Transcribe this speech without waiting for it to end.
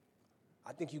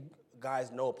think you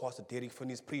guys know Pastor Derek Finn.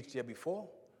 He's preached here before,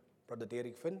 Brother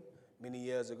Derek Finn, many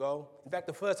years ago. In fact,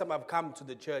 the first time I've come to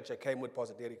the church, I came with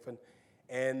Pastor Derek Finn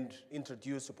and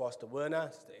introduced to Pastor Werner,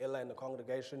 Sister Ella, and the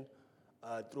congregation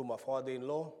through my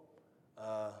father-in-law,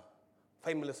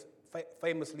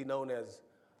 famously known as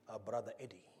Brother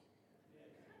Eddie.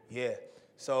 Yeah,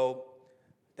 so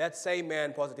that same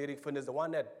man, Pastor Derek Finn, is the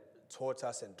one that taught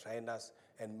us and trained us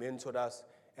and mentored us.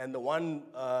 And the one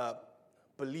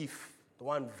belief, the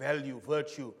one value,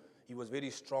 virtue he was very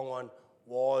strong on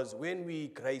was when we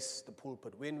grace the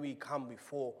pulpit, when we come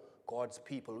before God's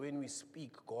people, when we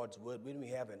speak God's word, when we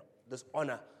have this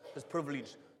honor, this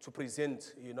privilege to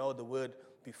present, the word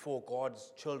before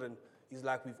God's children, is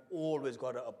like we've always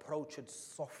got to approach it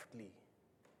softly.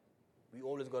 We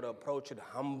always got to approach it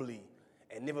humbly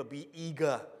and never be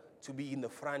eager to be in the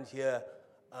front here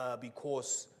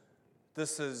because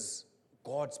this is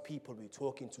God's people we're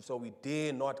talking to. So we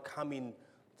dare not come in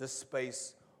this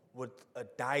space with a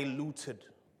diluted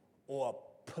or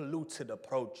a polluted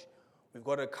approach. We've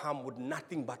got to come with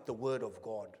nothing but the Word of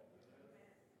God.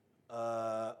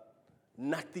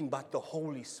 Nothing but the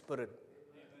Holy Spirit.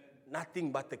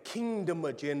 Nothing but the kingdom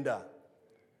agenda.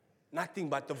 Nothing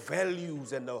but the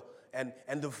values and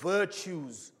the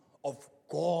virtues of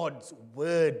God's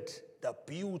Word, the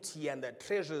beauty and the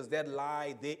treasures that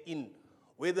lie therein.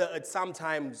 Whether it's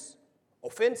sometimes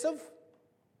offensive,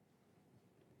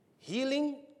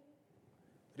 healing,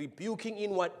 rebuking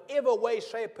in whatever way,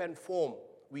 shape, and form,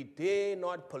 we dare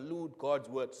not pollute God's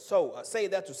word. So I say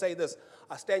that to say this.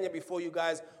 I stand here before you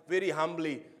guys very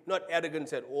humbly, not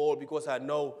arrogant at all, because I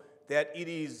know that it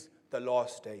is the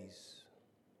last days.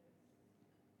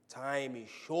 Time is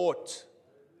short,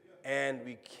 and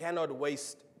we cannot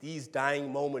waste these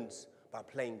dying moments by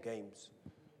playing games.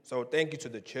 So thank you to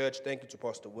the church. Thank you to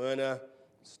Pastor Werner,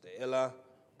 Sister Ella,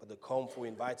 Brother Combe for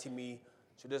inviting me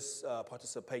to just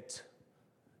participate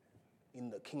in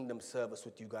the kingdom service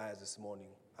with you guys this morning.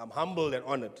 I'm humbled and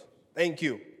honored. Thank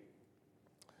you.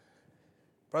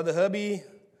 Brother Herbie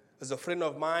is a friend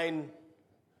of mine.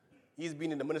 He's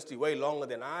been in the ministry way longer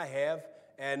than I have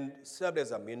and served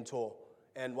as a mentor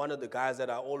and one of the guys that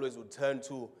I always would turn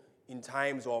to in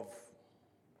times of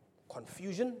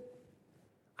confusion,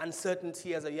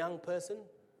 uncertainty as a young person.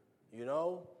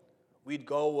 We'd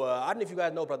go, I don't know if you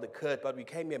guys know Brother Kurt, but we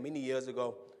came here many years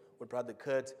ago with Brother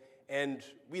Kurt, and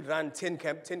we'd run 10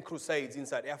 crusades in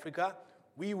South Africa.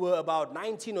 We were about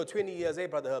 19 or 20 years,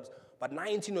 Brother Herbs, but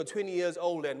 19 or 20 years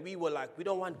old, and we were like, we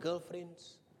don't want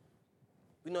girlfriends.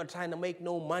 We're not trying to make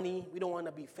no money. We don't want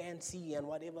to be fancy and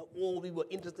whatever. All we were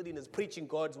interested in is preaching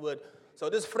God's word. So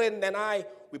this friend and I,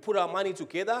 we put our money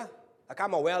together. Like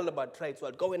I'm a welder by trade, so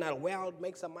I'd go in, I'd weld,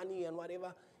 make some money and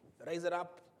whatever, raise it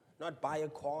up, not buy a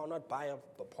car, not buy an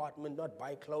apartment, not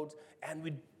buy clothes, and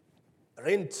we'd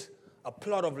rent a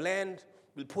plot of land,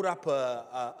 we'd put up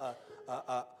a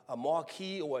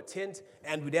marquee or a tent,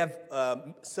 and we'd have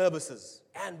services,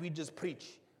 and we'd just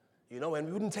preach, and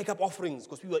we wouldn't take up offerings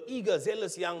because we were eager,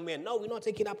 zealous young men. No, we're not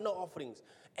taking up no offerings.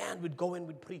 And we'd go and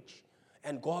we'd preach,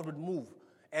 and God would move.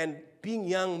 And being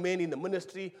young men in the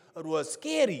ministry, it was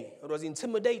scary. It was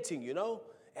intimidating,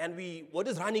 And we were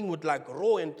just running with like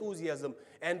raw enthusiasm.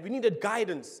 And we needed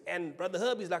guidance. And Brother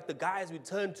Herbie is like the guys we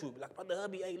turn to. Like, Brother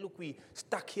Herbie, hey, look, we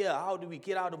stuck here. How do we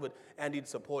get out of it? And it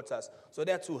supports us. So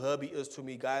that's who Herbie is to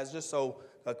me, guys. Just so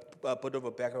a bit of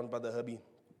a background, Brother Herbie.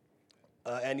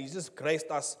 And he's just graced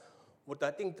us with,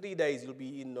 I think, 3 days. He'll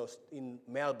be in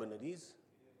Melbourne, it is.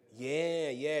 Yeah.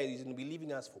 He's going to be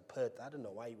leaving us for Perth. I don't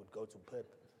know why he would go to Perth.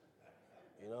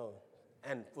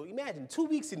 And imagine 2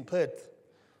 weeks in Perth.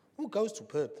 Who goes to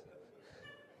Perth?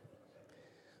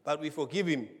 But we forgive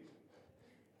him.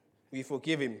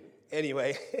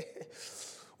 Anyway,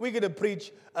 we're going to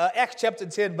preach Acts chapter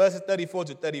 10, verses 34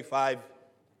 to 35.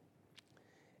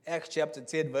 Acts chapter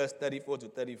 10, verse 34 to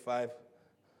 35.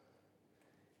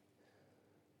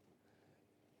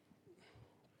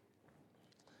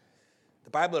 The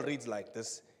Bible reads like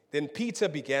this. Then Peter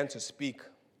began to speak.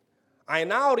 I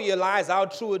now realize how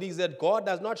true it is that God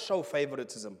does not show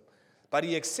favoritism, but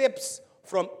he accepts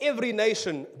from every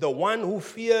nation the one who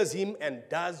fears him and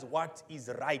does what is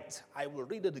right. I will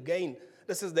read it again.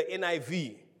 This is the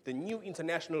NIV, the New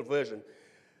International Version.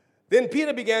 Then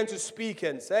Peter began to speak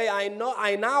and say, I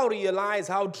now realize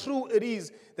how true it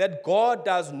is that God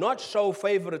does not show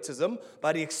favoritism,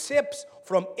 but he accepts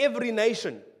from every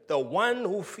nation the one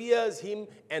who fears him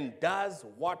and does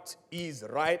what is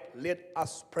right. Let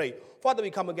us pray. Father,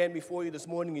 we come again before you this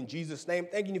morning in Jesus' name,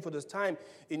 thanking you for this time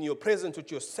in your presence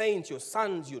with your saints, your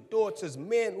sons, your daughters,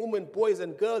 men, women, boys,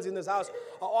 and girls in this house.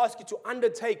 I ask you to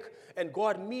undertake, and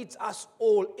God meets us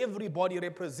all, everybody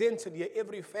represented here,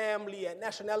 every family and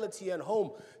nationality and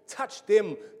home. Touch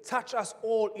them, touch us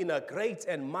all in a great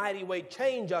and mighty way.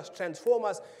 Change us, transform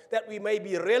us, that we may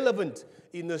be relevant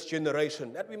in this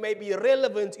generation, that we may be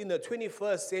relevant in the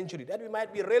 21st century, that we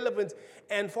might be relevant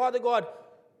and, Father God,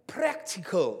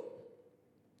 practical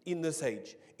in this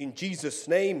age. In Jesus'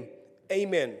 name,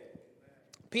 amen.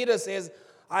 Peter says,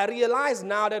 I realize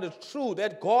now that it's true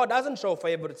that God doesn't show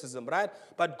favoritism, right?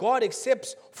 But God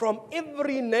accepts from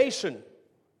every nation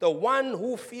the one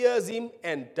who fears him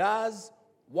and does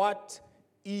what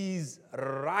is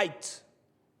right.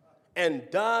 And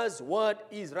does what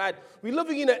is right. We're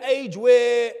living in an age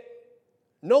where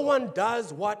no one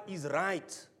does what is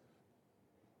right.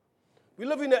 We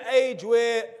live in an age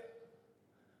where,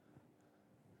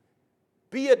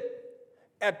 be it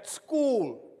at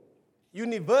school,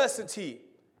 university,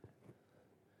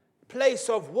 place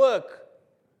of work,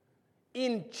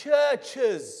 in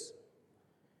churches,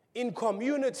 in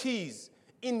communities,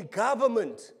 in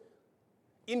government,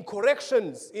 in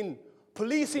corrections, in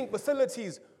policing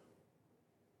facilities,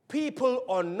 people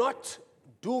are not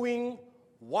doing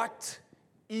what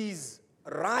is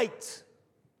right.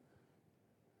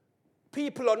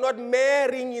 People are not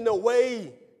marrying in a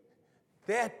way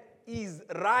that is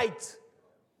right.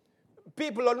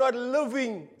 People are not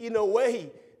living in a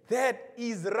way that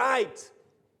is right.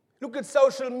 Look at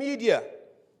social media.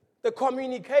 The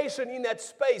communication in that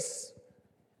space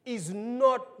is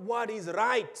not what is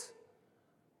right.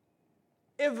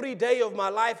 Every day of my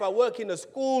life, I work in a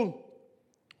school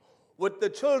with the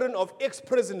children of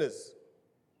ex-prisoners,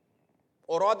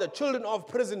 or rather children of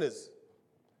prisoners.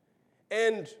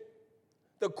 And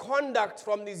the conduct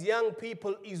from these young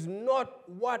people is not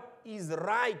what is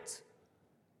right.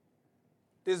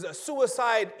 There's a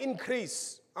suicide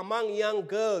increase among young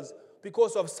girls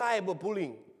because of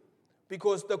cyberbullying,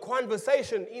 because the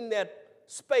conversation in that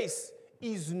space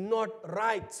is not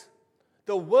right.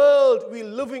 The world we're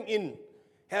living in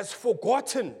has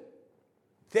forgotten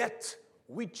that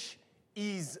which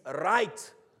is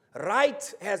right.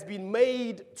 Right has been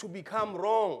made to become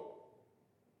wrong.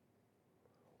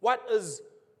 What is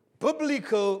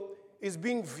biblical is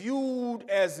being viewed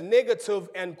as negative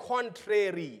and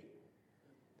contrary.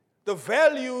 The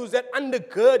values that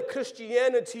undergird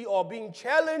Christianity are being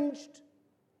challenged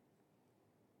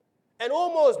and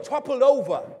almost toppled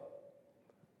over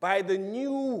by the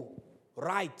new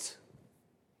right,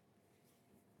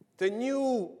 the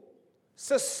new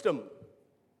system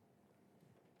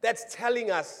that's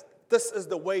telling us this is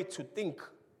the way to think.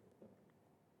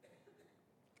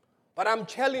 But I'm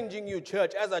challenging you,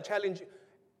 church, as I challenge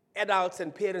adults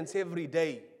and parents every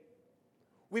day.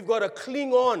 We've got to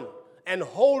cling on and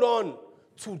hold on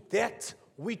to that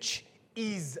which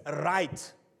is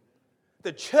right.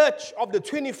 The church of the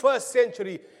 21st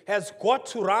century has got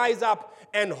to rise up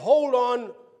and hold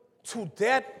on to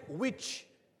that which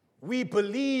we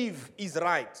believe is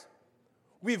right.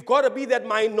 We've got to be that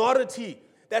minority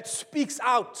that speaks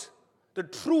out the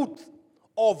truth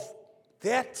of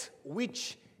that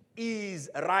which is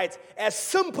right. As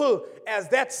simple as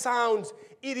that sounds,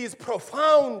 it is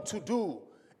profound to do.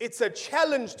 It's a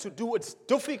challenge to do. It's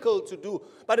difficult to do.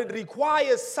 But it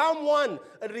requires someone,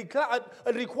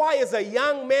 it requires a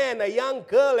young man, a young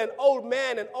girl, an old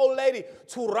man, an old lady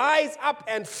to rise up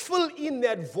and fill in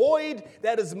that void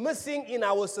that is missing in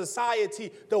our society,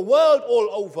 the world all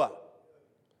over.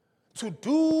 To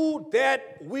do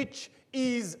that which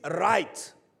is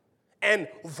right and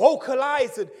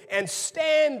vocalize it and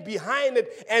stand behind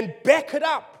it and back it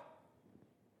up.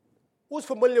 Who's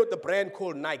familiar with the brand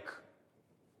called Nike?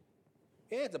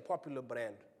 Yeah, it's a popular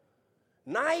brand.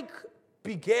 Nike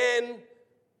began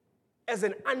as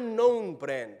an unknown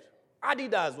brand.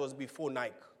 Adidas was before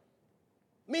Nike.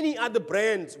 Many other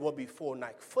brands were before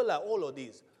Nike. Fuller, all of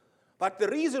these. But the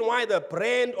reason why the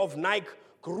brand of Nike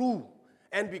grew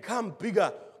and become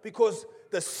bigger, because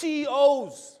the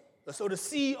CEOs, so the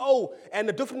CEO and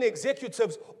the different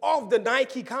executives of the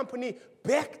Nike company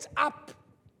backed up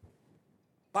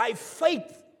by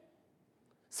faith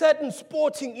certain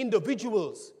sporting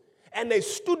individuals, and they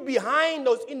stood behind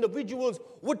those individuals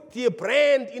with their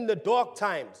brand in the dark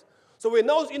times. So when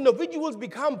those individuals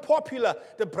become popular,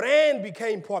 the brand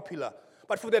became popular.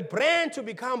 But for that brand to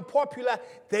become popular,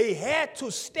 they had to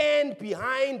stand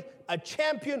behind a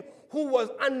champion who was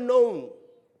unknown.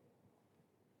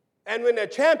 And when a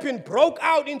champion broke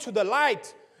out into the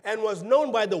light and was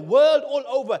known by the world all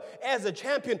over as a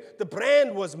champion. The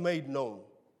brand was made known.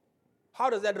 How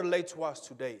does that relate to us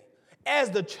today?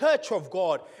 As the church of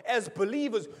God, as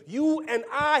believers, you and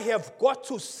I have got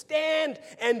to stand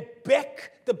and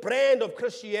back the brand of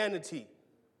Christianity.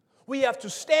 We have to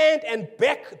stand and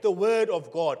back the word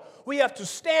of God. We have to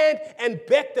stand and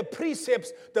back the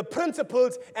precepts, the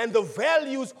principles, and the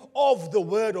values of the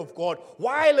word of God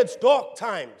while it's dark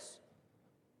times.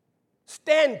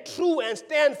 Stand true and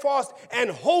stand fast and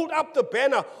hold up the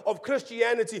banner of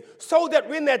Christianity so that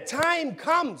when that time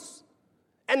comes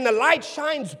and the light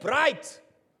shines bright,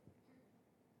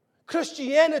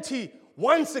 Christianity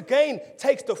once again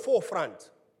takes the forefront.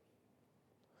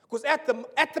 Because at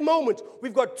the moment,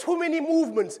 we've got too many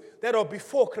movements that are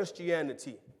before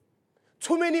Christianity.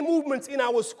 Too many movements in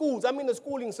our schools. I'm in the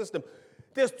schooling system.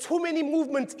 There's too many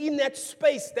movements in that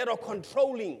space that are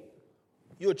controlling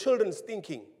your children's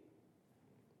thinking.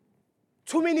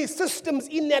 Too many systems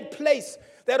in that place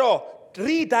that are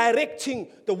redirecting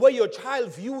the way your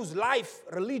child views life,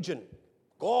 religion,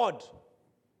 God.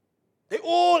 They're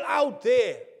all out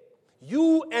there.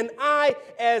 You and I,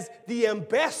 as the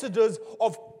ambassadors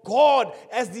of God,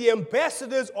 as the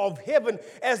ambassadors of heaven,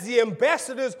 as the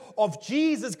ambassadors of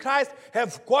Jesus Christ,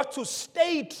 have got to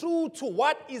stay true to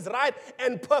what is right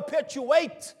and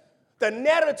perpetuate the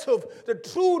narrative, the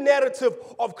true narrative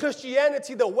of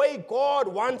Christianity, the way God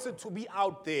wants it to be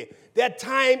out there. That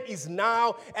time is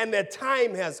now, and that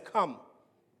time has come.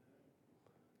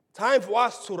 Time for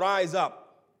us to rise up.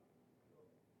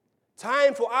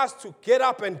 Time for us to get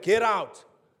up and get out.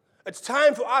 It's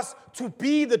time for us to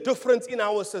be the difference in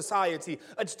our society.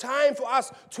 It's time for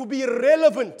us to be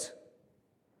relevant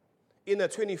in the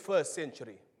 21st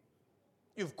century.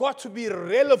 You've got to be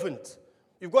relevant.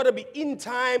 You've got to be in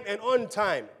time and on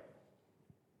time.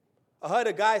 I heard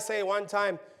a guy say one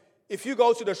time, if you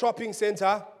go to the shopping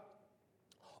center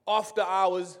after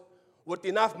hours with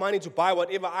enough money to buy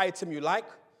whatever item you like,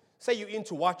 say you're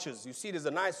into watches. You see there's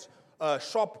a nice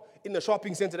shop in the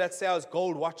shopping center that sells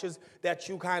gold watches that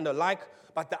you kind of like,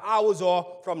 but the hours are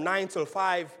from 9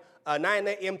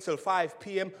 a.m. till 5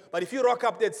 p.m. But if you rock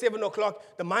up there at 7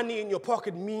 o'clock, the money in your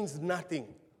pocket means nothing.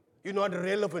 You're not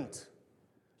relevant.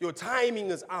 Your timing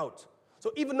is out.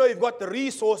 So even though you've got the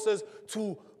resources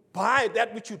to buy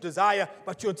that which you desire,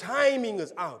 but your timing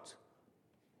is out.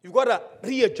 You've got to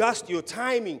readjust your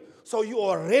timing so you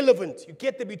are relevant. You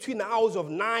get there between the hours of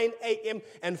 9 a.m.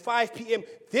 and 5 p.m.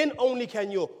 Then only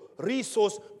can your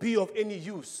resource be of any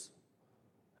use.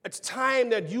 It's time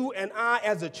that you and I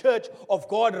as a church of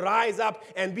God rise up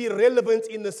and be relevant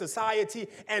in the society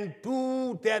and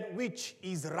do that which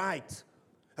is right.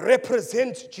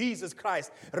 Represent Jesus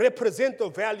Christ. Represent the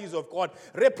values of God.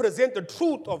 Represent the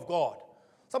truth of God.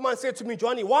 Someone said to me,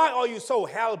 Johnny, why are you so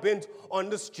hell-bent on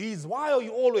this Jesus? Why are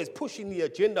you always pushing the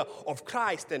agenda of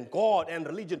Christ and God and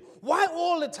religion? Why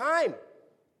all the time?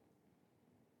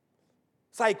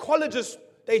 Psychologists,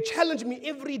 they challenge me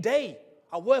every day.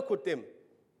 I work with them.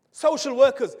 Social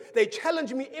workers, they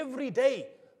challenge me every day.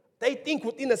 They think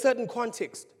within a certain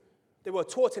context. They were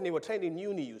taught and they were trained in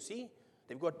uni, you see.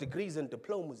 They've got degrees and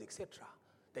diplomas, etc.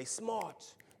 They're smart.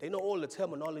 They know all the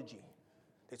terminology.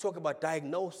 They talk about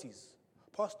diagnoses.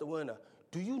 Pastor Werner,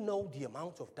 do you know the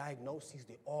amount of diagnoses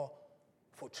there are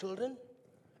for children?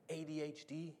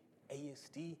 ADHD,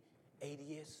 ASD,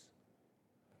 ADS.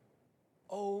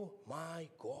 Oh my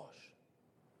gosh.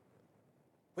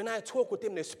 When I talk with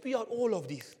them, they spew out all of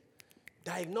these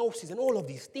diagnoses and all of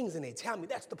these things, and they tell me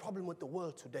that's the problem with the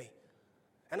world today.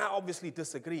 And I obviously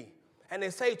disagree. And they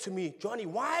say to me, Johnny,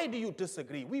 why do you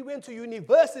disagree? We went to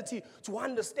university to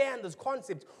understand this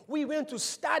concept. We went to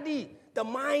study the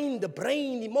mind, the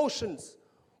brain, emotions.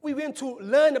 We went to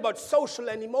learn about social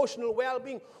and emotional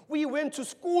well-being. We went to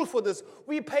school for this.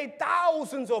 We paid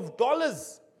thousands of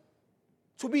dollars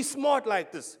to be smart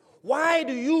like this. Why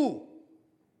do you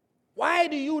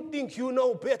think you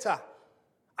know better?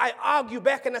 I argue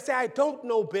back and I say, I don't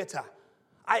know better.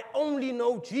 I only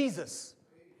know Jesus.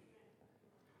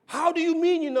 How do you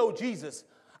mean you know Jesus?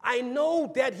 I know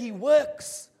that he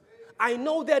works. I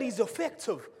know that he's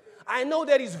effective. I know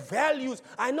that his values,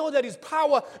 I know that his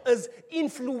power is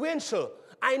influential.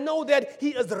 I know that he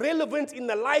is relevant in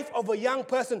the life of a young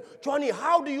person. Johnny,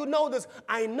 how do you know this?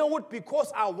 I know it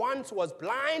because I once was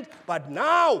blind, but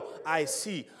now I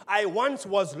see. I once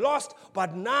was lost,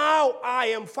 but now I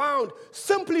am found.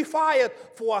 Simplify it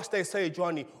for us, they say,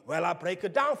 Johnny. Well, I break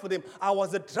it down for them. I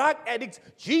was a drug addict.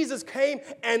 Jesus came,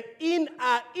 and in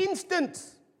an instant,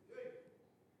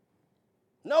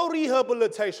 no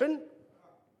rehabilitation,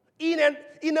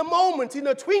 in a moment, in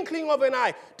a twinkling of an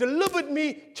eye, delivered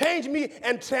me, changed me,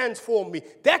 and transformed me.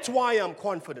 That's why I'm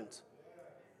confident.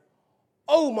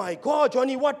 Oh my God,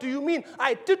 Johnny, what do you mean?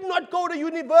 I did not go to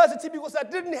university because I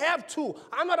didn't have to.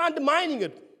 I'm not undermining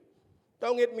it.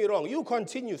 Don't get me wrong. You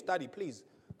continue study, please.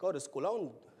 Go to school. I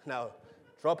won't now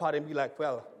drop out and be like,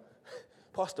 well,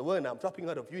 Pastor Werner, I'm dropping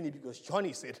out of uni because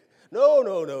Johnny said.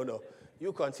 No.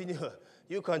 You continue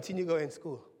going to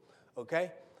school,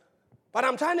 okay? But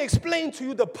I'm trying to explain to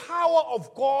you the power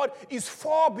of God is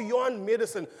far beyond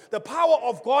medicine. The power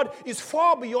of God is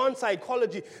far beyond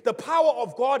psychology. The power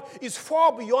of God is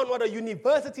far beyond what a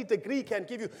university degree can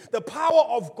give you. The power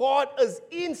of God is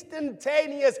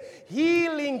instantaneous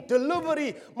healing,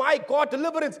 delivery. My God,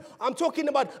 deliverance. I'm talking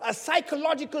about a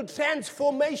psychological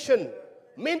transformation.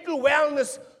 Mental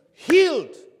wellness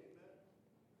healed.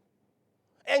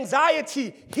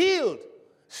 Anxiety healed.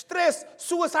 Stress,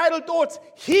 suicidal thoughts,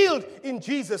 healed in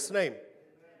Jesus' name.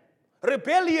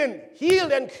 Rebellion,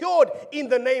 healed and cured in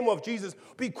the name of Jesus.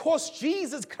 Because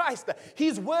Jesus Christ,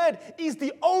 His word is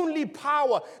the only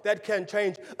power that can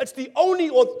change. It's the only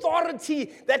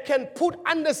authority that can put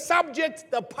under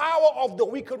subject the power of the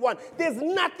wicked one. There's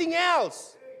nothing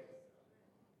else.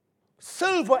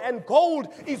 Silver and gold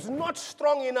is not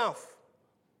strong enough.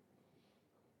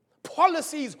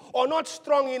 Policies are not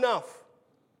strong enough.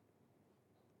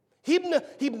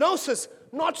 Hypnosis,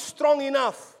 not strong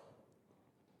enough.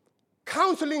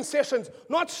 Counseling sessions,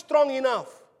 not strong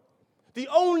enough. The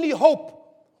only hope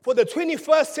for the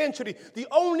 21st century, the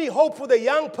only hope for the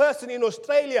young person in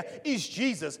Australia is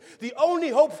Jesus. The only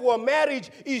hope for a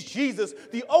marriage is Jesus.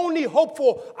 The only hope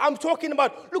for, I'm talking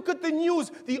about, look at the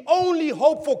news, the only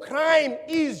hope for crime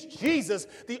is Jesus.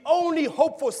 The only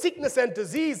hope for sickness and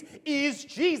disease is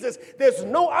Jesus. There's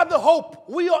no other hope.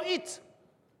 We are it.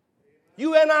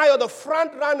 You and I are the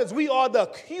front runners. We are the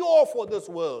cure for this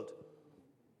world.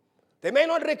 They may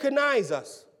not recognize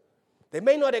us. They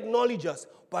may not acknowledge us,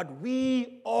 but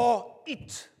we are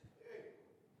it.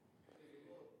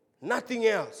 Nothing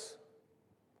else.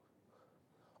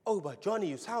 Oh, but Johnny,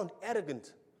 you sound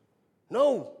arrogant.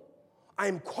 No,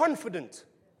 I'm confident.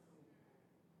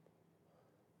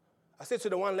 I said to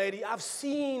the one lady, I've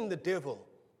seen the devil.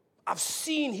 I've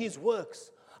seen his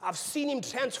works. I've seen him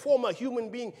transform a human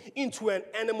being into an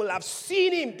animal. I've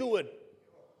seen him do it.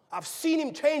 I've seen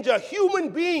him change a human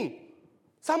being.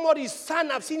 Somebody's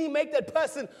son, I've seen him make that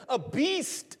person a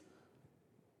beast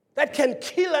that can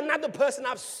kill another person.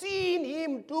 I've seen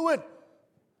him do it.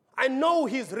 I know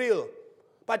he's real.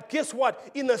 But guess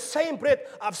what? In the same breath,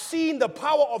 I've seen the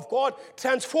power of God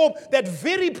transform that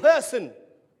very person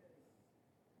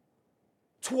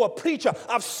to a preacher.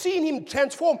 I've seen him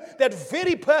transform that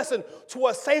very person to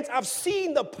a saint. I've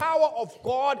seen the power of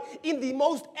God in the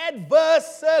most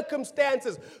adverse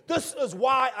circumstances. This is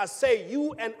why I say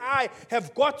you and I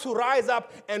have got to rise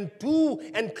up and do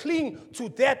and cling to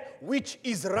that which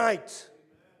is right.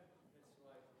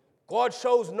 God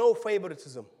shows no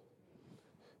favoritism.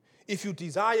 If you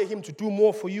desire him to do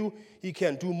more for you, he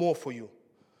can do more for you.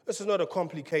 This is not a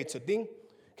complicated thing.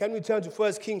 Can we turn to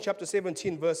 1 Kings chapter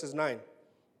 17, verses 9?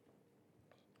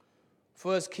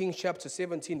 1 Kings chapter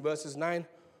 17, verses 9,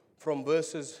 from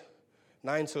verses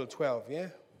 9 till 12, yeah?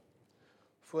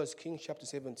 1 Kings chapter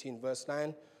 17, verse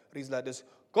 9, reads like this.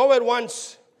 Go at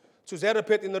once to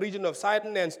Zarephath in the region of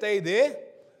Sidon and stay there.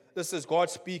 This is God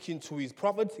speaking to his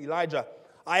prophet, Elijah.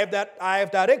 I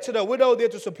have directed a widow there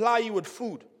to supply you with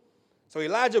food. So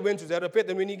Elijah went to Zarephath,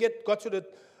 and when he got to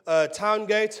the town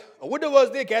gate, a widow was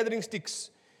there gathering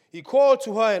sticks. He called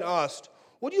to her and asked,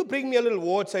 would you bring me a little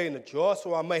water in a jar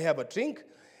so I may have a drink?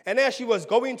 And as she was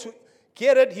going to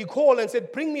get it, he called and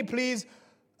said, bring me, please,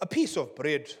 a piece of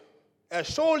bread. As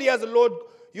surely as the Lord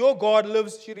your God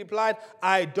lives, she replied,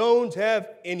 I don't have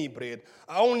any bread.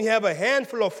 I only have a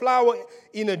handful of flour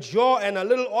in a jar and a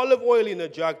little olive oil in a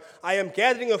jug. I am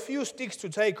gathering a few sticks to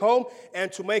take home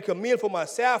and to make a meal for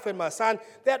myself and my son,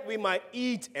 that we might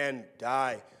eat and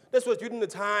die. This was during the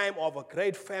time of a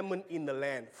great famine in the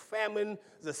land. Famine,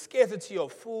 the scarcity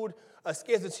of food, a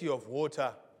scarcity of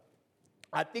water.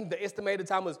 I think the estimated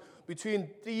time was between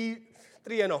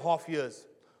 3.5 years.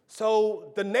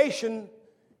 So the nation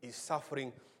is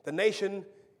suffering. The nation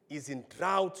is in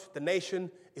drought. The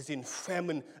nation is in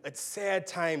famine. It's sad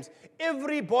times.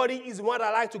 Everybody is in what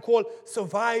I like to call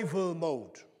survival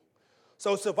mode.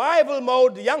 So survival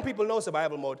mode, the young people know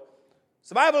survival mode.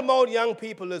 Survival mode, young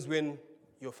people, is when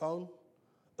your phone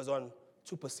is on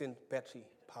 2% battery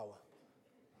power.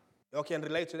 You can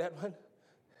relate to that one?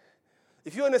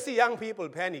 If you want to see young people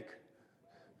panic,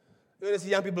 you want to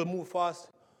see young people move fast,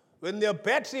 when their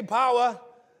battery power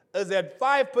is at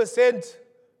 5%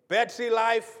 battery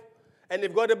life, and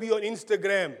they've got to be on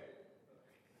Instagram.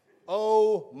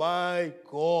 Oh my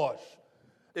gosh.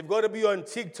 They've got to be on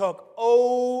TikTok.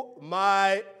 Oh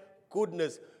my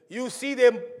goodness. You see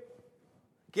them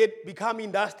become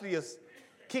industrious,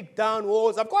 kick down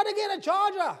walls. I've got to get a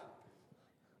charger.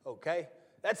 Okay?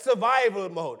 That's survival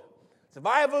mode.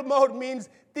 Survival mode means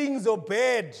things are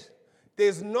bad.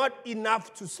 There's not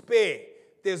enough to spare.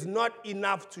 There's not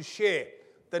enough to share.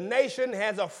 The nation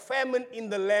has a famine in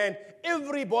the land.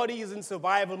 Everybody is in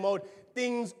survival mode.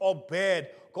 Things are bad.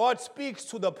 God speaks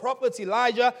to the prophet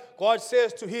Elijah. God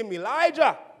says to him,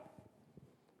 Elijah,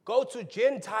 go to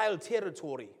Gentile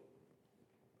territory.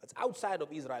 It's outside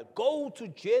of Israel. Go to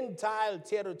Gentile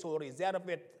territory.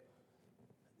 Zarephath,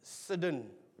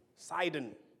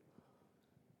 Sidon.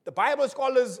 The Bible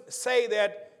scholars say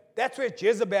that that's where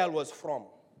Jezebel was from.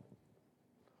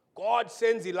 God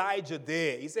sends Elijah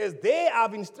there. He says, there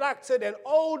I've instructed an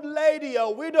old lady, a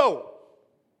widow,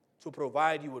 to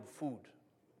provide you with food.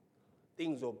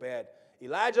 Things are bad.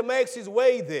 Elijah makes his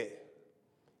way there.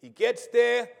 He gets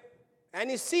there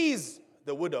and he sees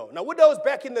the widow. Now, widows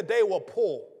back in the day were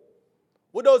poor.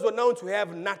 Widows were known to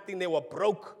have nothing. They were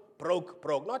broke.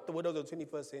 Not the widows of the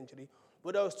 21st century.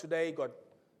 Widows today got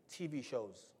TV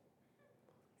shows.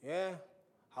 Yeah?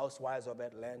 Housewives of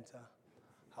Atlanta.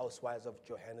 Housewives of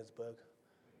Johannesburg.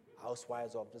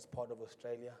 Housewives of this part of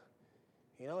Australia.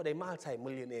 You know, they're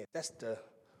multi-millionaires. That's the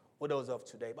widows of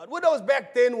today. But widows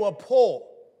back then were poor.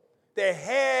 They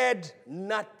had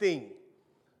nothing.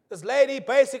 This lady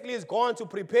basically is going to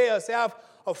prepare herself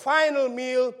a final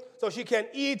meal so she can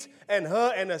eat and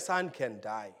her and her son can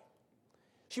die.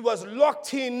 She was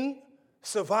locked in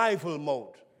survival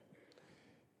mode.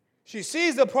 She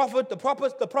sees the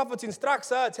prophet instructs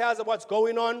her, tells her what's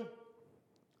going on.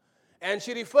 And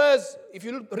she refers, if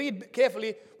you read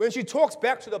carefully, when she talks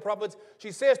back to the prophet,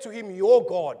 she says to him, your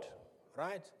God,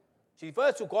 right? She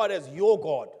refers to God as your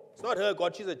God. It's not her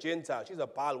God, she's a Gentile, she's a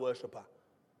Baal worshiper.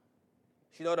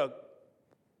 She's not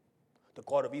the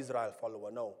God of Israel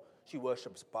follower, no. She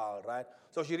worships Baal, right?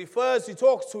 So she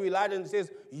talks to Elijah and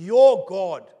says, your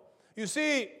God. You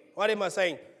see, what am I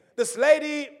saying? This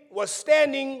lady was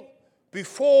standing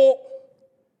before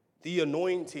the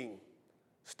anointing,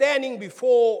 standing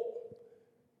before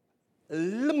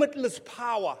limitless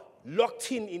power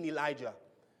locked in Elijah.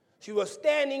 She was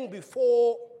standing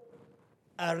before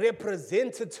a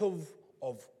representative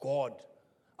of God,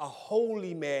 a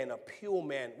holy man, a pure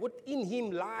man. Within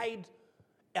him lied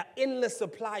an endless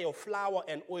supply of flour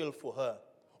and oil for her.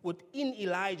 Within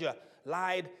Elijah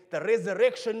lied the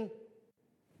resurrection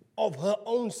of her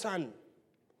own son.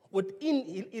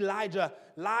 Within Elijah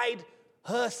lied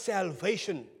her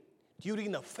salvation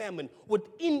during the famine.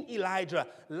 Within Elijah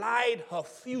lied her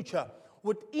future.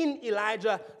 Within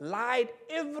Elijah lied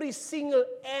every single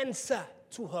answer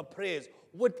to her prayers.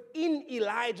 Within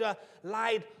Elijah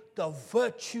lied the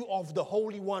virtue of the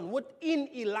Holy One. Within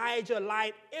Elijah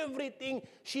lied everything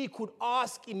she could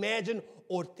ask, imagine,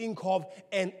 or think of,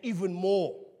 and even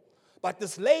more. But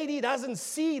this lady doesn't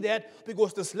see that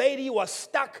because this lady was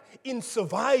stuck in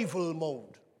survival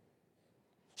mode.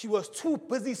 She was too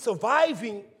busy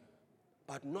surviving,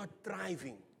 but not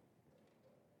thriving.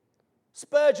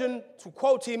 Spurgeon, to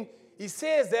quote him, he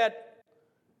says that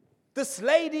this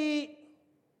lady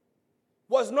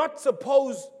was not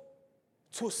supposed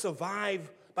to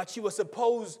survive, but she was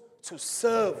supposed to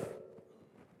serve.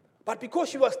 But because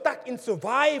she was stuck in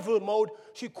survival mode,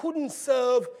 she couldn't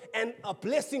serve, and a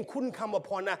blessing couldn't come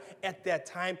upon her at that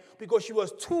time because she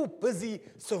was too busy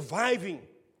surviving.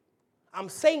 I'm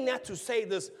saying that to say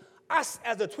this. Us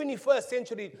as the 21st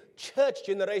century church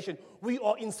generation, we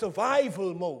are in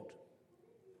survival mode.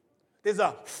 There's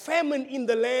a famine in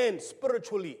the land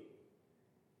spiritually.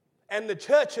 And the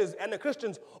churches and the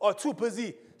Christians are too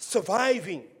busy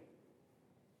surviving.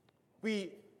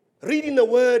 We reading the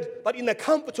word, but in the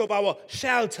comfort of our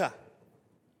shelter.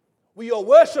 We are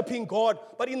worshiping God,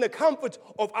 but in the comfort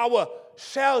of our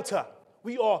shelter.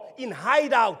 We are in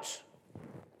hideout,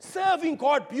 serving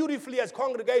God beautifully as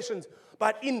congregations,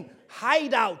 but in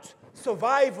hideout,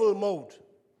 survival mode.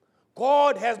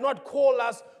 God has not called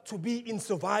us to be in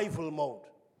survival mode.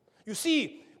 You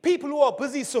see, people who are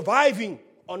busy surviving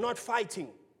are not fighting.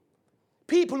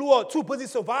 People who are too busy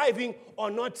surviving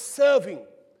are not serving.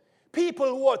 People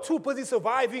who are too busy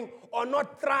surviving are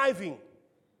not thriving.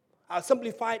 I'll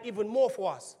simplify it even more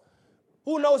for us.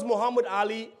 Who knows Muhammad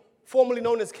Ali, formerly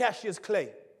known as Cassius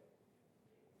Clay?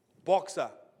 Boxer.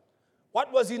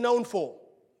 What was he known for?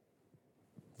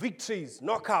 Victories,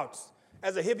 knockouts,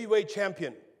 as a heavyweight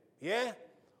champion. Yeah?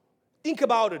 Think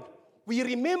about it. We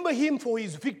remember him for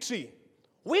his victory.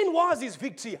 When was his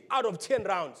victory out of 10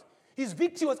 rounds? His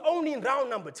victory was only in round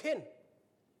number 10.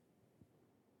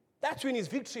 That's when his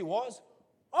victory was.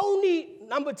 Only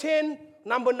number 10,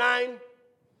 number 9,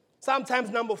 sometimes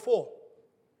number 4.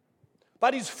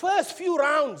 But his first few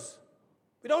rounds,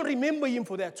 we don't remember him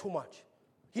for that too much.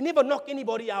 He never knocked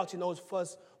anybody out in those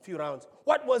first few rounds.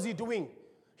 What was he doing?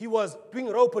 He was doing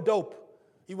rope-a-dope.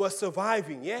 He was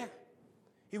surviving, yeah?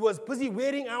 He was busy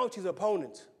wearing out his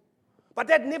opponent. But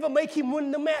that never made him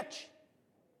win the match.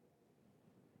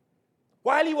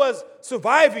 While he was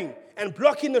surviving and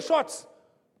blocking the shots,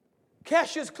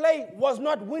 Cassius Clay was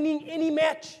not winning any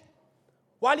match.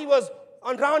 While he was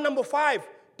on round number 5,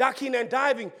 ducking and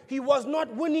diving, he was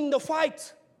not winning the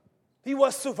fight. He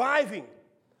was surviving.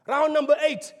 Round number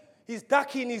 8, he's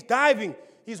ducking, he's diving.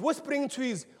 He's whispering to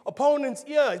his opponent's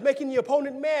ear. He's making the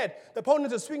opponent mad. The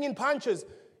opponent is swinging punches.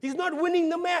 He's not winning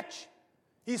the match.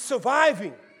 He's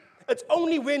surviving. It's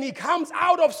only when he comes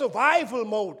out of survival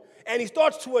mode and he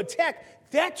starts to attack,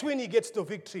 that's when he gets the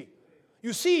victory.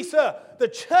 You see, sir, the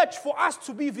church, for us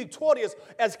to be victorious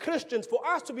as Christians, for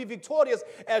us to be victorious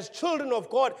as children of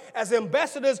God, as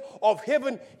ambassadors of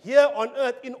heaven here on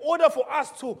earth, in order for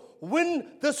us to win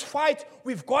this fight,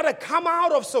 we've got to come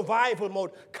out of survival mode,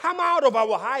 come out of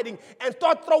our hiding, and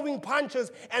start throwing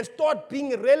punches and start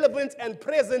being relevant and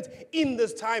present in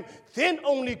this time. Then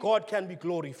only God can be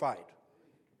glorified.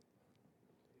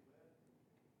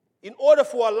 In order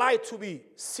for a light to be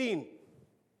seen,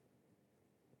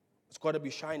 it's got to be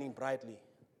shining brightly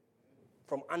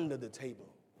from under the table.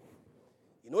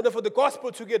 In order for the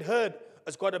gospel to get heard,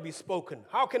 it's got to be spoken.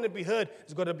 How can it be heard?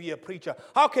 It's got to be a preacher.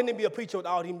 How can it be a preacher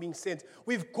without him being sent?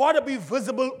 We've got to be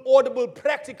visible, audible,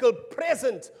 practical,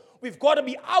 present. We've got to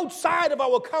be outside of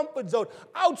our comfort zone,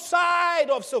 outside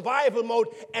of survival mode,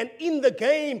 and in the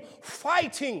game,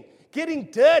 fighting, getting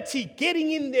dirty,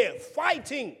 getting in there,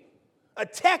 fighting.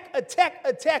 Attack, attack,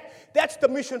 attack. That's the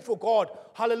mission for God.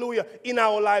 Hallelujah. In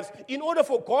our lives. In order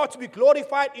for God to be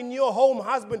glorified in your home,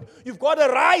 husband, you've got to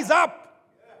rise up.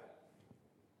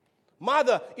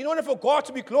 Mother, in order for God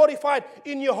to be glorified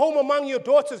in your home among your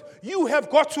daughters, you have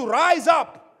got to rise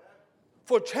up.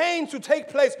 For change to take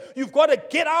place, you've got to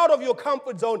get out of your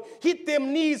comfort zone, hit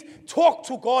them knees, talk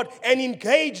to God, and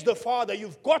engage the Father.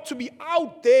 You've got to be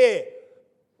out there.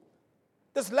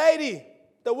 This lady,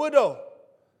 the widow,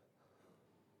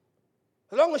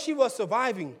 as long as she was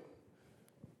surviving,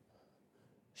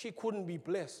 she couldn't be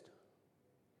blessed.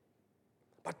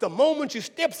 But the moment she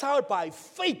steps out by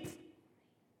faith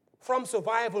from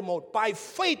survival mode, by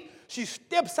faith, she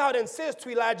steps out and says to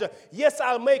Elijah, yes,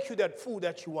 I'll make you that food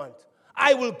that you want.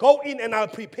 I will go in and I'll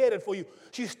prepare it for you.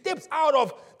 She steps out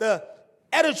of the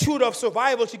attitude of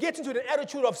survival. She gets into the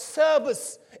attitude of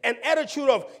service, an attitude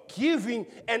of giving,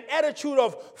 an attitude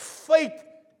of faith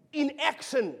in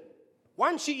action.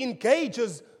 Once she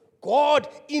engages God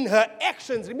in her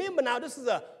actions, remember now, this is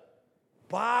a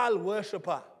Baal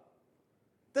worshiper.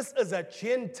 This is a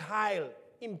Gentile,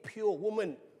 impure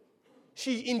woman.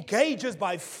 She engages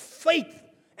by faith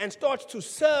and starts to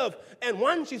serve. And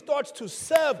once she starts to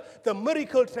serve, the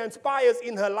miracle transpires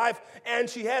in her life, and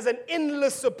she has an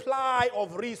endless supply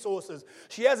of resources.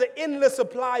 She has an endless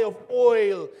supply of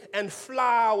oil and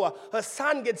flour. Her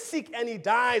son gets sick and he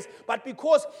dies, but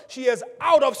because she is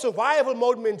out of survival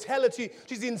mode mentality,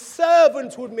 she's in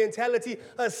servanthood mentality,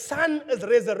 her son is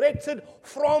resurrected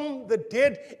from the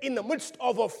dead in the midst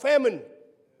of a famine.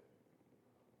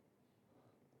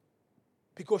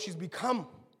 Because she's become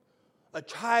a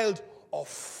child of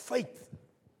faith.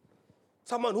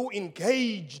 Someone who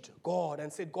engaged God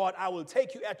and said, God, I will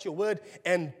take you at your word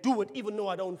and do it, even though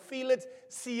I don't feel it,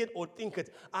 see it, or think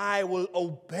it. I will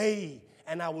obey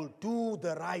and I will do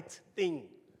the right thing.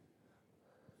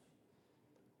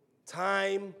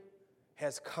 Time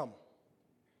has come.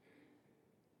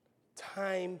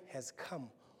 Time has come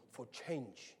for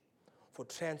change, for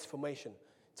transformation.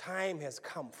 Time has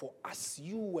come for us,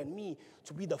 you and me,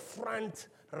 to be the front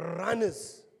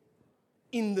runners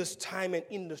in this time and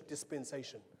in this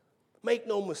dispensation. Make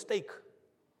no mistake,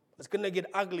 it's going to get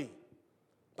ugly,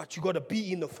 but you got to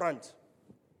be in the front.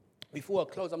 Before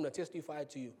I close, I'm going to testify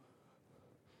to you.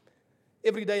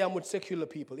 Every day I'm with secular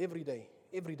people, every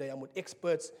day I'm with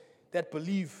experts that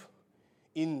believe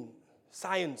in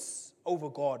science over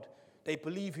God. They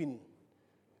believe in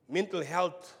mental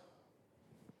health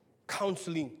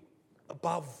counseling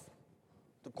above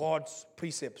the God's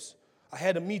precepts. I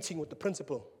had a meeting with the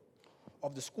principal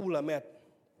of the school I'm at,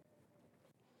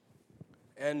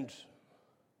 and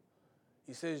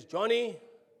he says, Johnny,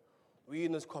 we're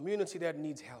in this community that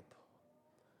needs help.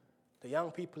 The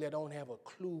young people that don't have a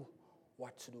clue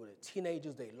what to do. The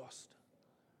teenagers, they lost.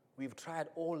 We've tried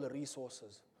all the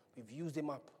resources. We've used them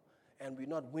up, and we're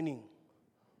not winning.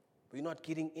 We're not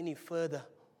getting any further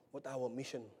with our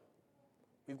mission.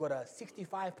 We've got a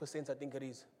 65%, I think it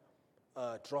is,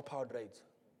 dropout rate.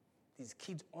 These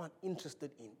kids aren't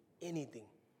interested in anything.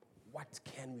 What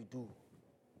can we do?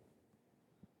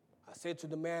 I said to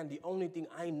the man, the only thing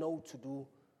I know to do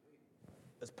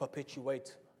is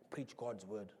preach God's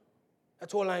word.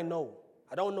 That's all I know.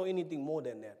 I don't know anything more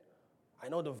than that. I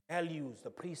know the values, the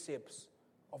precepts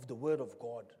of the word of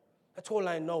God. That's all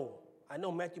I know. I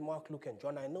know Matthew, Mark, Luke, and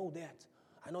John. I know that.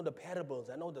 I know the parables.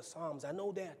 I know the Psalms. I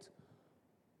know that.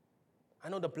 I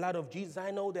know the blood of Jesus.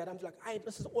 I know that. I'm like,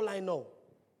 this is all I know.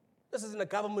 This is in a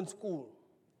government school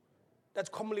that's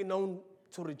commonly known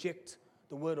to reject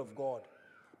the word of God.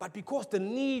 But because the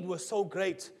need was so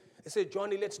great, they said,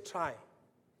 Johnny, let's try.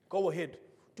 Go ahead.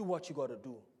 Do what you got to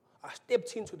do. I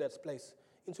stepped into that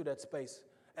space,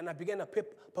 and I began to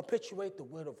perpetuate the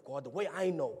word of God the way I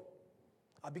know.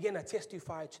 I began to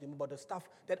testify to them about the stuff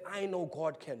that I know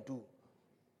God can do.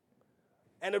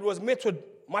 And it was met with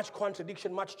much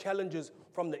contradiction, much challenges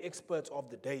from the experts of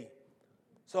the day.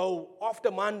 So after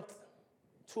a month,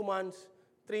 2 months,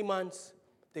 3 months,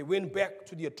 they went back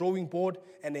to their drawing board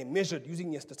and they measured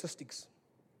using their statistics.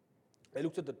 They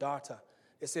looked at the data.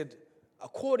 They said,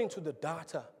 according to the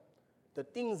data, the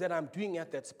things that I'm doing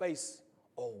at that space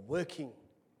are working.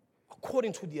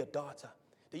 According to their data.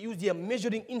 They use their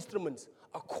measuring instruments.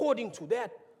 According to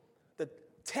that, the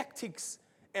tactics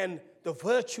and the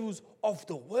virtues of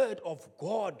the word of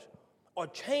God are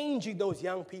changing those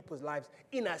young people's lives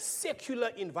in a secular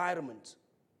environment.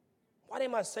 What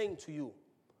am I saying to you?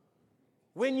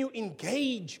 When you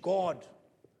engage God,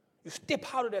 you step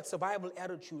out of that survival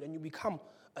attitude and you become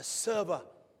a server,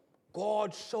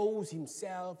 God shows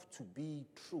himself to be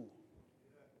true.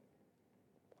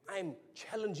 I'm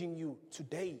challenging you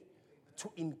today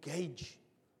to engage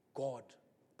God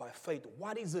by faith.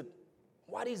 What is it?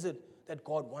 What is it that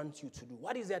God wants you to do?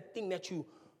 What is that thing that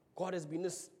God has been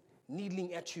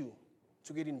needling at you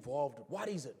to get involved with? What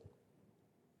is it?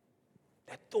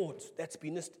 That thought that's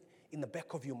been in the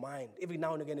back of your mind. Every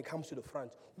now and again it comes to the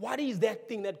front. What is that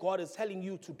thing that God is telling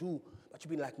you to do? But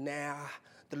you've been like, nah,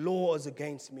 the law is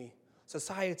against me.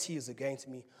 Society is against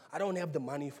me. I don't have the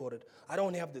money for it. I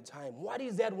don't have the time. What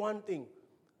is that one thing?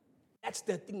 That's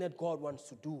the thing that God wants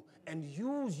to do and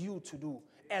use you to do,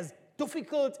 as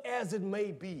difficult as it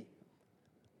may be,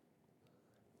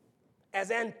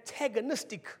 as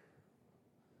antagonistic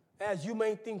as you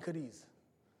may think it is.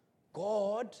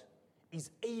 God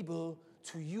is able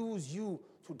to use you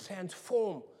to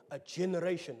transform a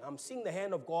generation. I'm seeing the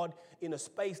hand of God in a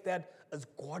space that is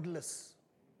godless,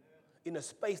 in a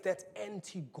space that's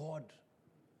anti-God,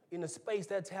 in a space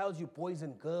that tells you boys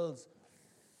and girls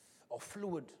are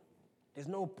fluid. There's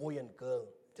no boy and girl.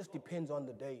 It just depends on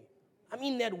the day. I'm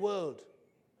in that world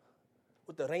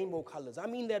with the rainbow colors.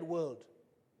 I'm in that world.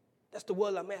 That's the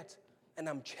world I'm at. And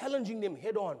I'm challenging them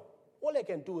head on. All they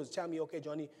can do is tell me, okay,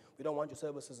 Johnny, we don't want your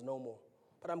services no more.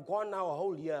 But I'm gone now a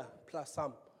whole year plus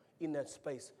some in that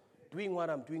space, doing what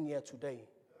I'm doing here today.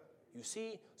 You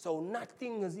see? So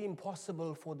nothing is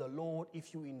impossible for the Lord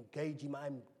if you engage him.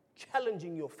 I'm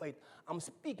challenging your faith. I'm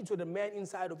speaking to the man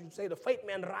inside of you. Say, the faith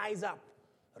man, rise up.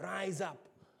 Rise up.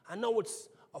 I know it's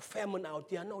a famine out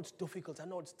there. I know it's difficult. I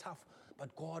know it's tough.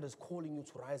 But God is calling you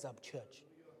to rise up, church.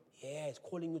 Yeah, He's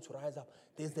calling you to rise up.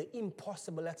 There's the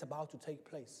impossible that's about to take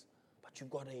place. But you've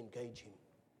got to engage him.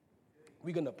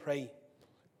 We're going to pray.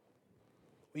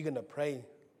 We're going to pray.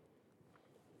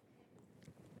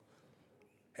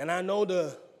 And I know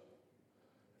the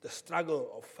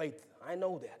struggle of faith. I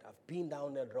know that. I've been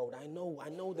down that road. I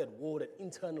know that war, that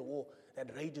internal war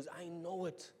that rages. I know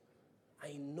it.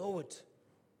 I know it.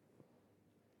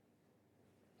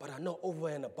 But I know over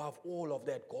and above all of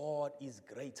that, God is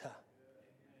greater.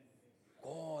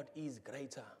 God is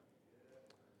greater.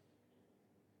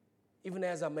 Even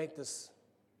as I make this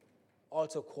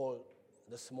altar call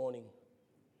this morning,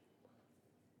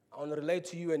 I want to relate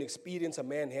to you an experience a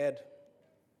man had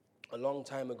a long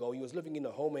time ago. He was living in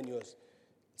a home and he was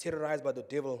terrorized by the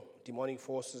devil, demonic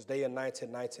forces, day and night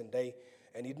and day.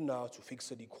 And he didn't know how to fix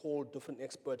it. He called different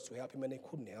experts to help him and they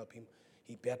couldn't help him.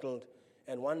 He battled.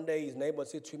 And one day his neighbor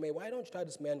said to him, hey, why don't you try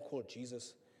this man called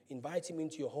Jesus? Invite him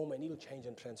into your home and he'll change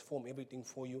and transform everything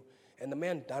for you. And the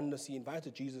man done this. He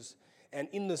invited Jesus. And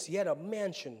in this, he had a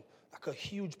mansion, like a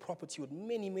huge property with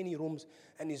many, many rooms.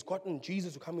 And he's gotten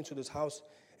Jesus to come into this house.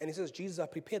 And he says, Jesus, I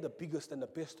prepared the biggest and the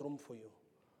best room for you.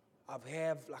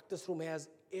 This room has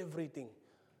everything.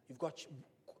 You've got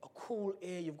a cool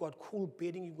air, you've got cool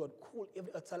bedding, you've got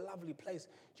it's a lovely place.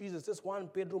 Jesus, this one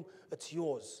bedroom, it's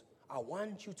yours. I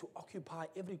want you to occupy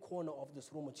every corner of this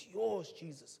room. It's yours,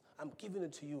 Jesus. I'm giving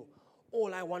it to you.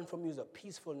 All I want from you is a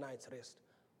peaceful night's rest.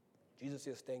 Jesus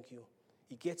says, thank you.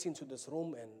 He gets into this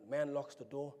room and man locks the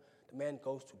door. The man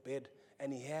goes to bed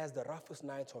and he has the roughest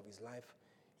nights of his life.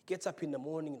 He gets up in the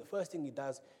morning. The first thing he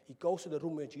does, he goes to the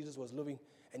room where Jesus was living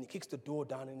and he kicks the door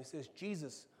down and he says,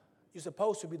 Jesus, you're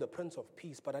supposed to be the Prince of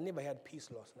Peace, but I never had peace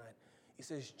last night. He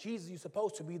says, Jesus, you're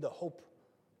supposed to be the hope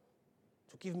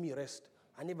to give me rest.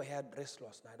 I never had rest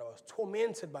last night. I was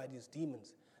tormented by these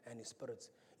demons and his spirits.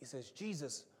 He says,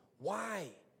 Jesus, why?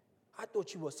 I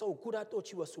thought you were so good. I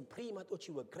thought you were supreme. I thought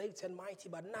you were great and mighty,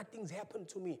 but nothing's happened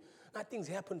to me. Nothing's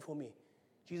happened for me.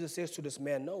 Jesus says to this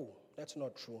man, no, that's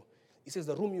not true. He says,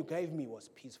 the room you gave me was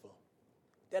peaceful.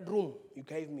 That room you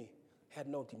gave me had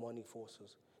no demonic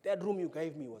forces. That room you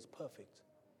gave me was perfect.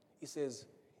 He says,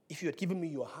 if you had given me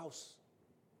your house,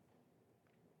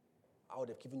 I would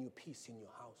have given you peace in your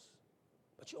house.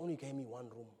 But you only gave me one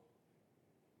room.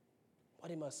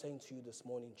 What am I saying to you this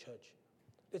morning, church?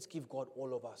 Let's give God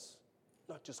all of us,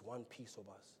 not just one piece of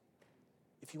us.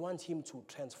 If you want him to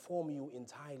transform you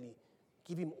entirely,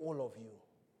 give him all of you.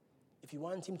 If you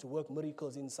want him to work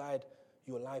miracles inside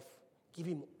your life, give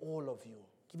him all of you.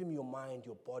 Give him your mind,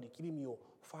 your body. Give him your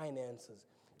finances.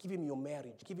 Give him your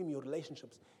marriage. Give him your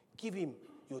relationships. Give him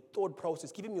your thought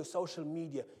process. Give him your social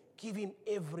media. Give him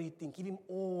everything. Give him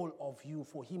all of you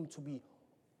for him to be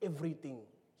everything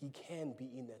he can be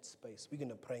in that space. We're going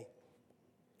to pray.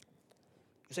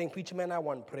 You're saying, preacher man, I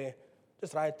want prayer.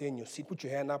 Just right there in your seat. Put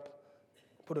your hand up.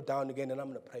 Put it down again, and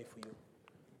I'm going to pray for you.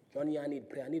 Johnny, I need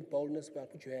prayer. I need boldness. Well,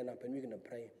 put your hand up, and we're going to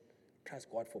pray. Trust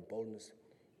God for boldness.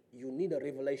 You need a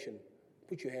revelation.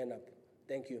 Put your hand up.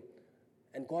 Thank you.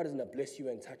 And God is going to bless you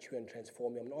and touch you and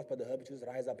transform you. I'm going to ask Brother Herbert to just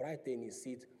rise up right there in his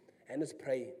seat and just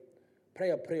pray. Pray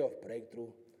a prayer of breakthrough.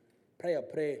 Pray a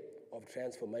prayer of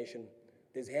transformation.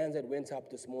 There's hands that went up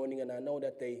this morning, and I know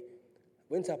that they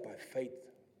went up by faith,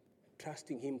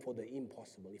 trusting him for the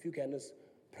impossible. If you can just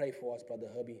pray for us, Brother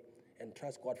Herbie, and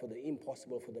trust God for the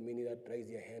impossible for the many that raised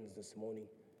their hands this morning.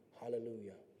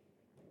 Hallelujah.